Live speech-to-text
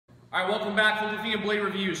All right, welcome back. Kult of Athena Blade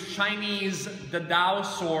Reviews. Chinese Dadao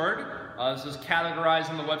sword. This is categorized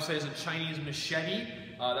on the website as a Chinese machete.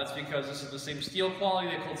 That's because this is the same steel quality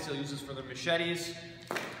that Kult Steel uses for their machetes.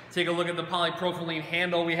 Take a look at the polypropylene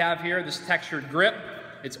handle we have here. This textured grip.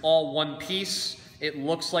 It's all one piece. It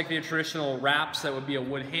looks like the traditional wraps that would be a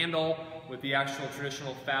wood handle with the actual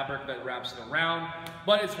traditional fabric that wraps it around.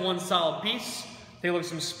 But it's one solid piece. Take a look at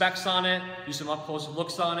some specs on it, do some up-close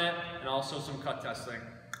looks on it, and also some cut testing.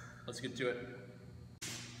 Let's get to it.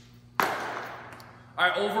 All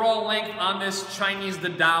right, overall length on this Chinese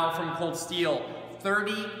Dadao from Kult Steel,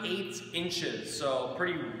 38 inches, so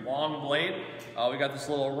pretty long blade. We got this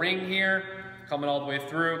little ring here coming all the way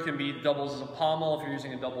through. Can be doubles as a pommel if you're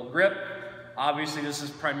using a double grip. Obviously, this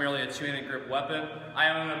is primarily a two-handed grip weapon.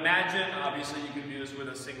 I would imagine, obviously, you can do this with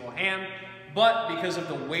a single hand, but because of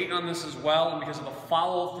the weight on this as well, and because of the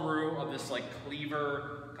follow-through of this like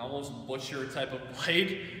cleaver, almost butcher type of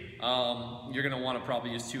blade, you're gonna want to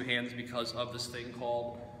probably use two hands because of this thing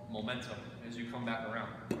called momentum as you come back around.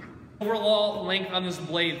 Overall length on this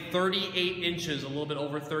blade, 38 inches, a little bit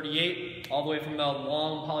over 38, all the way from the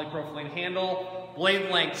long polypropylene handle.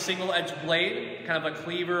 Blade length, single edge blade, kind of a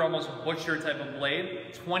cleaver, almost butcher type of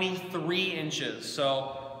blade, 23 inches.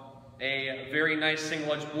 So a very nice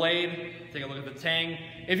single edge blade. Take a look at the tang.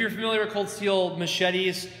 If you're familiar with Kult Steel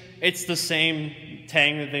machetes, it's the same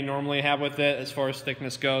tang that they normally have with it as far as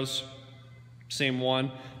thickness goes. Same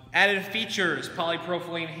one. Added features,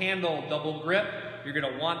 polypropylene handle, double grip. You're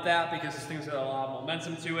gonna want that because this thing's got a lot of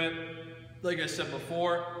momentum to it. Like I said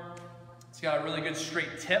before, it's got a really good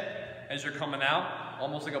straight tip as you're coming out,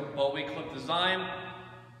 almost like a Bowie clip design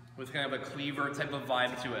with kind of a cleaver type of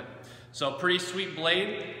vibe to it. So pretty sweet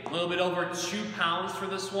blade, a little bit over 2 pounds for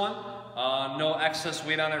this one. No excess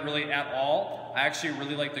weight on it really at all. I actually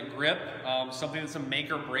really like the grip. Something that's a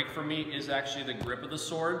make or break for me is actually the grip of the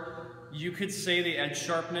sword. You could say the edge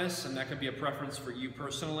sharpness, and that could be a preference for you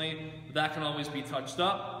personally. That can always be touched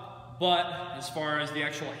up. But as far as the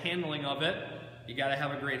actual handling of it, you gotta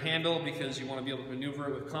have a great handle because you wanna be able to maneuver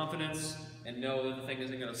it with confidence and know that the thing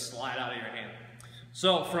isn't gonna slide out of your hand.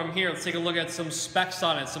 So from here, let's take a look at some specs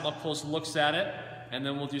on it, some up-close looks at it, and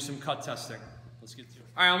then we'll do some cut testing. Let's get to it.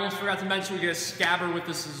 All right, I almost forgot to mention we get a scabbard with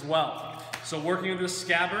this as well. So working with this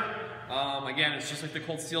scabbard, again, it's just like the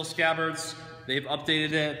Kult Steel scabbards. They've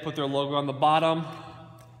updated it, put their logo on the bottom,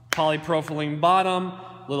 polypropylene bottom,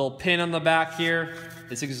 little pin on the back here.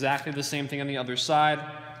 It's exactly the same thing on the other side.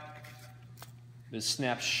 This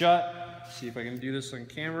snaps shut. See if I can do this on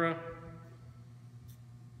camera.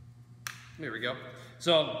 There we go.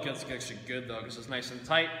 So it's actually good though because it's nice and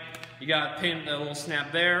tight. You got a pin, a little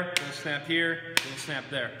snap there, a little snap here, a little snap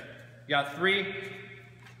there. You got 3.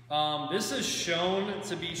 This is shown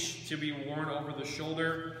to be worn over the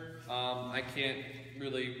shoulder. I can't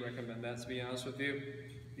really recommend that, to be honest with you.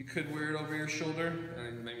 You could wear it over your shoulder,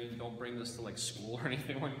 and maybe don't bring this to like school or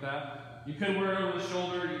anything like that. You could wear it over the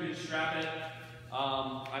shoulder, you could strap it.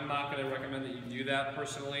 I'm not going to recommend that you do that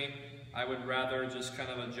personally. I would rather just kind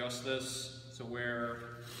of adjust this to where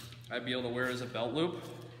I'd be able to wear it as a belt loop.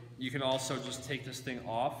 You can also just take this thing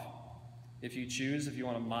off if you choose. If you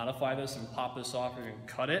want to modify this and pop this off, you can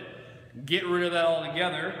cut it. Get rid of that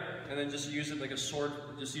altogether, and then just use it like a sword.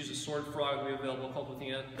 Just use a sword frog. It'll be available at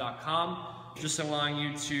cultofathena.com, just allowing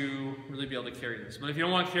you to really be able to carry this. But if you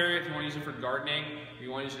don't want to carry it, if you want to use it for gardening, if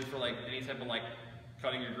you want to use it for like any type of like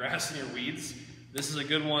cutting your grass and your weeds, this is a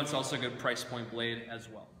good one. It's also a good price point blade as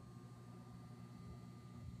well.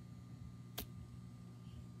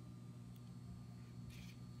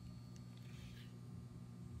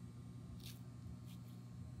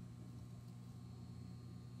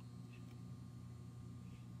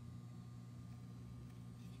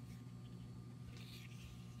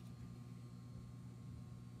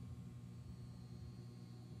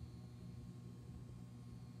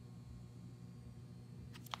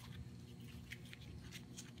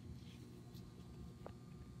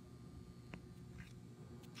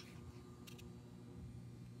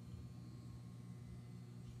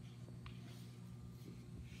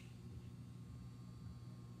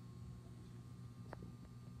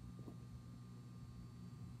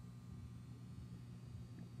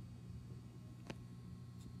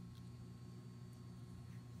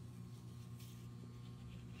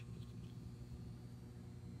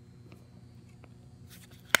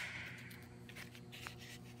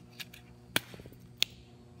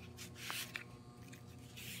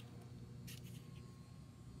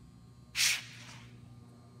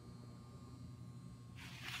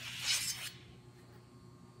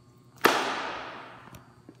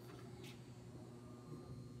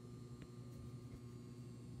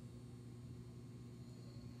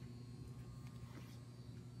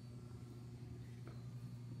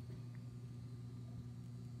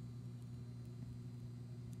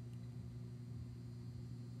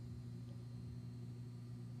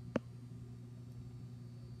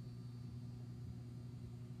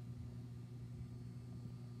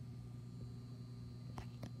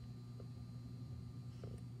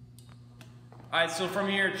 Alright, so from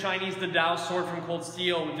here, Chinese Dadao sword from Cold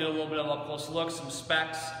Steel. We did a little bit of up close look, some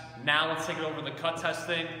specs. Now let's take it over the cut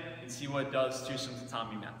testing and see what it does to some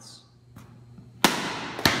tatami mats. That's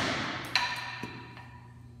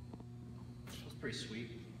pretty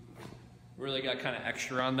sweet. Really got kind of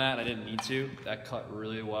extra on that. I didn't need to. That cut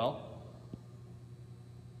really well.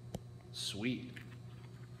 Sweet.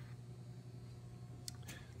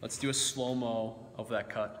 Let's do a slow-mo of that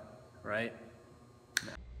cut, right?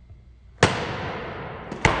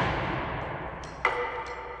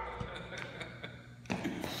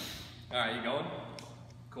 Alright, you going?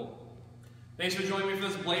 Cool. Thanks for joining me for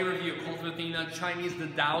this blade review of Kult of Athena Chinese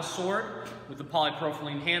Dadao sword with the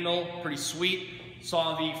polypropylene handle. Pretty sweet.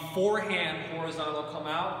 Saw the forehand horizontal come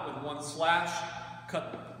out with one slash.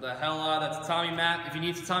 Cut the hell out of that tatami mat. If you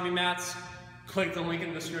need tatami mats, click the link in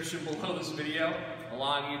the description below this video,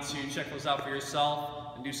 allowing you to check those out for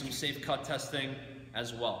yourself and do some safe cut testing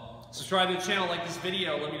as well. Subscribe to the channel, like this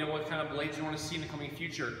video, let me know what kind of blades you want to see in the coming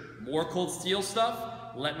future. More cold steel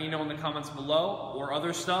stuff, let me know in the comments below, or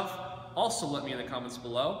other stuff, also let me in the comments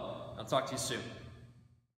below. I'll talk to you soon.